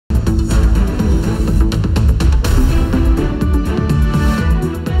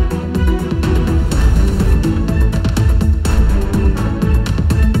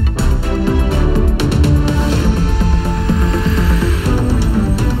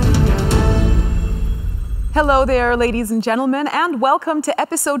Hello there, ladies and gentlemen, and welcome to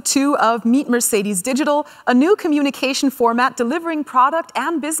episode 2 of Meet Mercedes Digital, a new communication format delivering product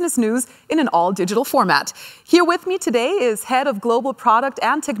and business news in an all-digital format. Here with me today is Head of Global Product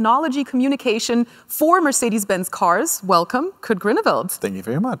and Technology Communication for Mercedes-Benz Cars. Welcome, Koert Groeneveld. Thank you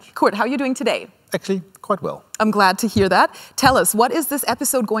very much. Koert, how are you doing today? Actually, quite well. I'm glad to hear that. Tell us, what is this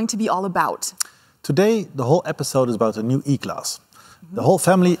episode going to be all about? Today, the whole episode is about a new E-Class. The whole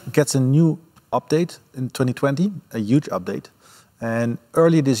family gets a new update in 2020, a huge update. And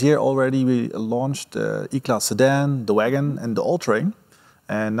early this year already we launched the E-Class sedan, the wagon and the all-terrain.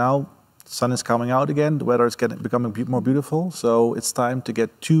 And now the sun is coming out again, the weather is becoming more beautiful. So it's time to get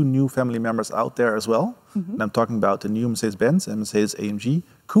 2 new family members out there as well. And I'm talking about the new Mercedes-Benz and Mercedes-AMG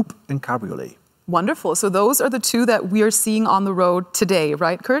Coupe and Cabriolet. Wonderful. So those are the 2 that we are seeing on the road today,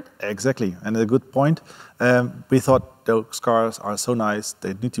 right, Koert? Exactly, and a good point. We thought those cars are so nice,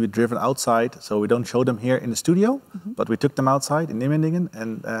 they need to be driven outside, so we don't show them here in the studio, but we took them outside in Immendingen,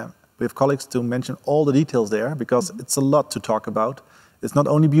 and we have colleagues to mention all the details there, because it's a lot to talk about. It's not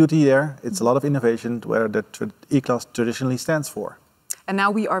only beauty there, it's a lot of innovation where the E-Class traditionally stands for. And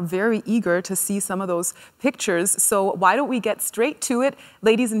now we are very eager to see some of those pictures. So why don't we get straight to it?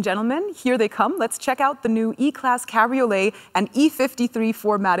 Ladies and gentlemen, here they come. Let's check out the new E-Class Cabriolet and E53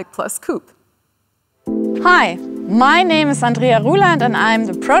 4MATIC Plus Coupe. Hi, my name is Andrea Ruland and I'm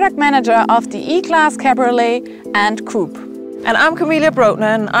the product manager of the E-Class Cabriolet and Coupe. And I'm Camilla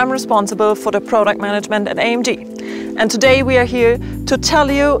Brodner and I'm responsible for the product management at AMG. And today we are here to tell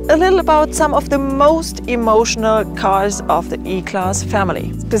you a little about some of the most emotional cars of the E-Class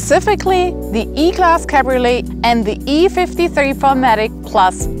family. Specifically, the E-Class Cabriolet and the E53 4MATIC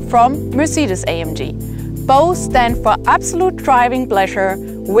Plus from Mercedes-AMG. Both stand for absolute driving pleasure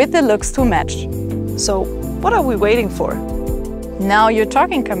with the looks to match. So, what are we waiting for? Now you're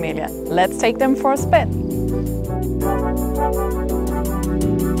talking, Camilla. Let's take them for a spin.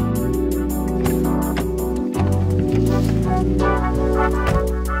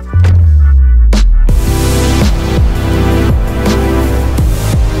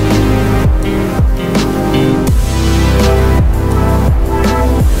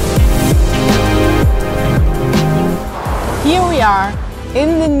 Here we are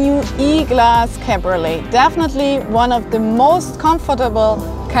in the new E-Class Cabriolet. Definitely one of the most comfortable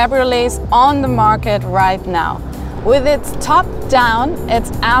cabriolets on the market right now. With its top down, it's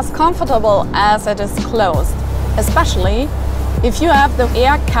as comfortable as it is closed, especially if you have the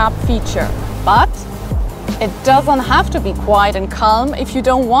air cap feature. But it doesn't have to be quiet and calm if you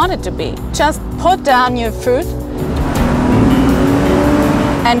don't want it to be. Just put down your foot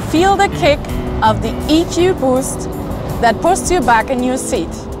and feel the kick of the EQ boost that puts you back in your seat.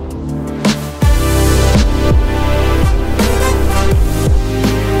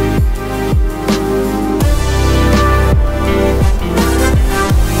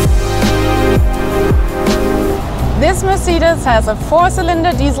 This Mercedes has a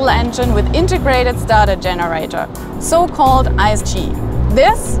 4-cylinder diesel engine with integrated starter generator, so-called ISG.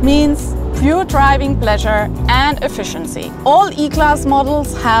 This means pure driving pleasure and efficiency. All E-Class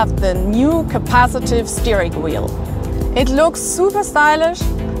models have the new capacitive steering wheel. It looks super stylish,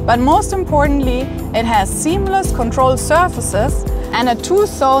 but most importantly, it has seamless control surfaces and a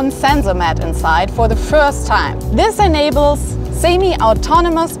 2-zone sensor mat inside for the first time. This enables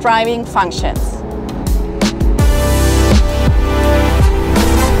semi-autonomous driving functions.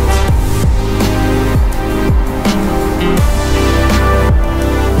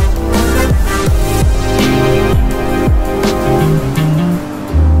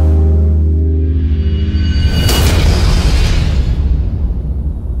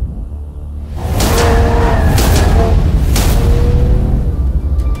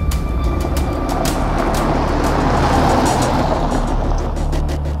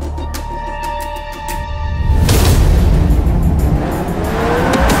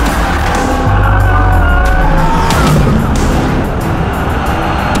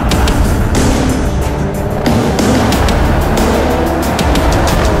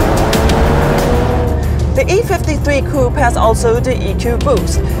 The E53 Coupe has also the EQ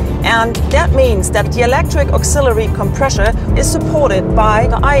boost, and that means that the electric auxiliary compressor is supported by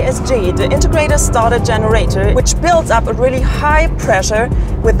the ISG, the integrated starter generator, which builds up a really high pressure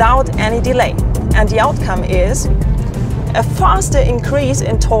without any delay. And the outcome is a faster increase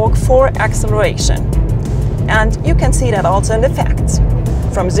in torque for acceleration. And you can see that also in the facts.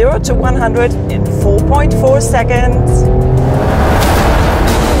 From 0 to 100 in 4.4 seconds.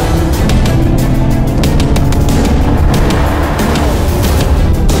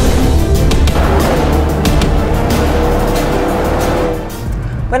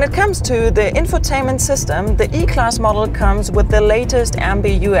 When it comes to the infotainment system, the E-Class model comes with the latest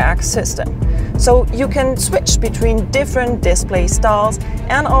MBUX system. So you can switch between different display styles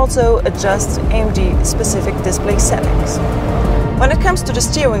and also adjust AMG specific display settings. When it comes to the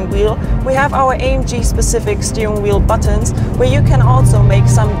steering wheel, we have our AMG specific steering wheel buttons where you can also make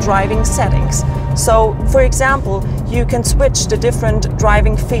some driving settings. So, for example, you can switch the different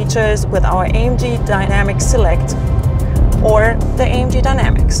driving features with our AMG Dynamic Select or the AMG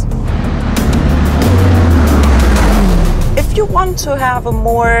Dynamics. If you want to have a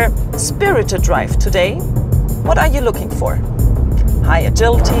more spirited drive today, what are you looking for? High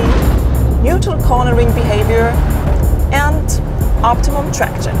agility, neutral cornering behavior, and optimum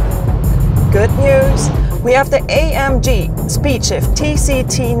traction. Good news! We have the AMG SPEEDSHIFT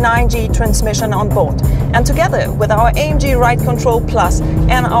TCT 9G transmission on board, and together with our AMG Ride Control Plus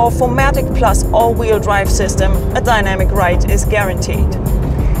and our 4MATIC Plus all-wheel drive system, a dynamic ride is guaranteed.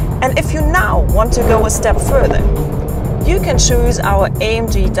 And if you now want to go a step further, you can choose our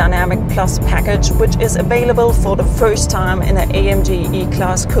AMG Dynamic Plus package, which is available for the first time in an AMG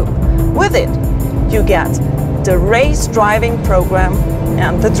E-Class Coupe. With it, you get the race driving program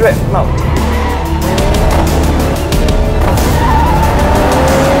and the drift mode.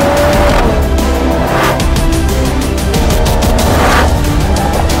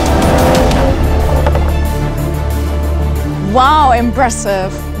 Wow,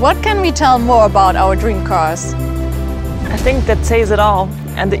 impressive! What can we tell more about our dream cars? I think that says it all,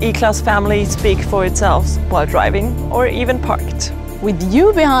 and the E-Class family speaks for itself while driving or even parked. With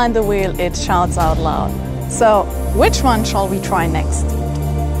you behind the wheel, it shouts out loud. So, which one shall we try next?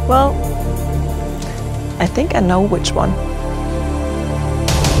 Well, I think I know which one.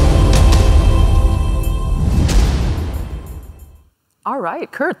 All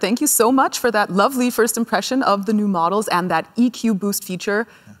right, Koert, thank you so much for that lovely first impression of the new models and that EQ boost feature.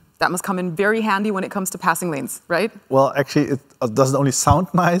 That must come in very handy when it comes to passing lanes, right? Well, actually, it doesn't only sound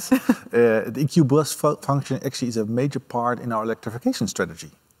nice. The EQ boost function actually is a major part in our electrification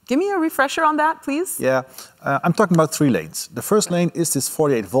strategy. Give me a refresher on that, please. Yeah, I'm talking about 3 lanes. The first lane is this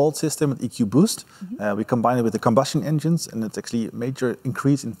 48-volt system with EQ boost. We combine it with the combustion engines, and it's actually a major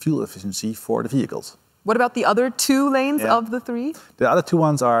increase in fuel efficiency for the vehicles. What about the other 2 lanes of the 3? The other 2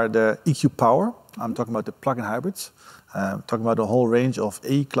 ones are the EQ power. I'm talking about the plug-in hybrids. Talking about the whole range of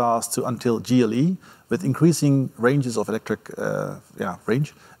A-Class to until GLE with increasing ranges of electric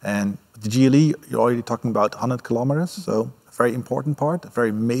range. And the GLE, you're already talking about 100 kilometers, so a very important part, a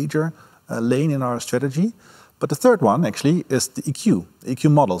very major lane in our strategy. But the third one actually is the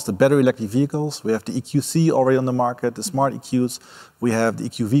EQ models, the battery electric vehicles. We have the EQC already on the market, the smart EQs. We have the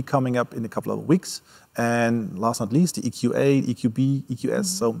EQV coming up in a couple of weeks. And last but not least, the EQA, EQB, EQS,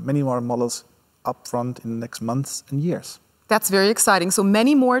 so many more models up front in the next months and years. That's very exciting. So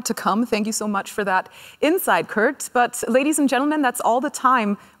many more to come. Thank you so much for that insight, Koert. But ladies and gentlemen, that's all the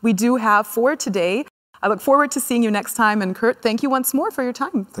time we do have for today. I look forward to seeing you next time. And Koert, thank you once more for your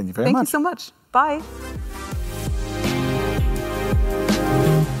time. Thank you very much. Thank you so much. Bye.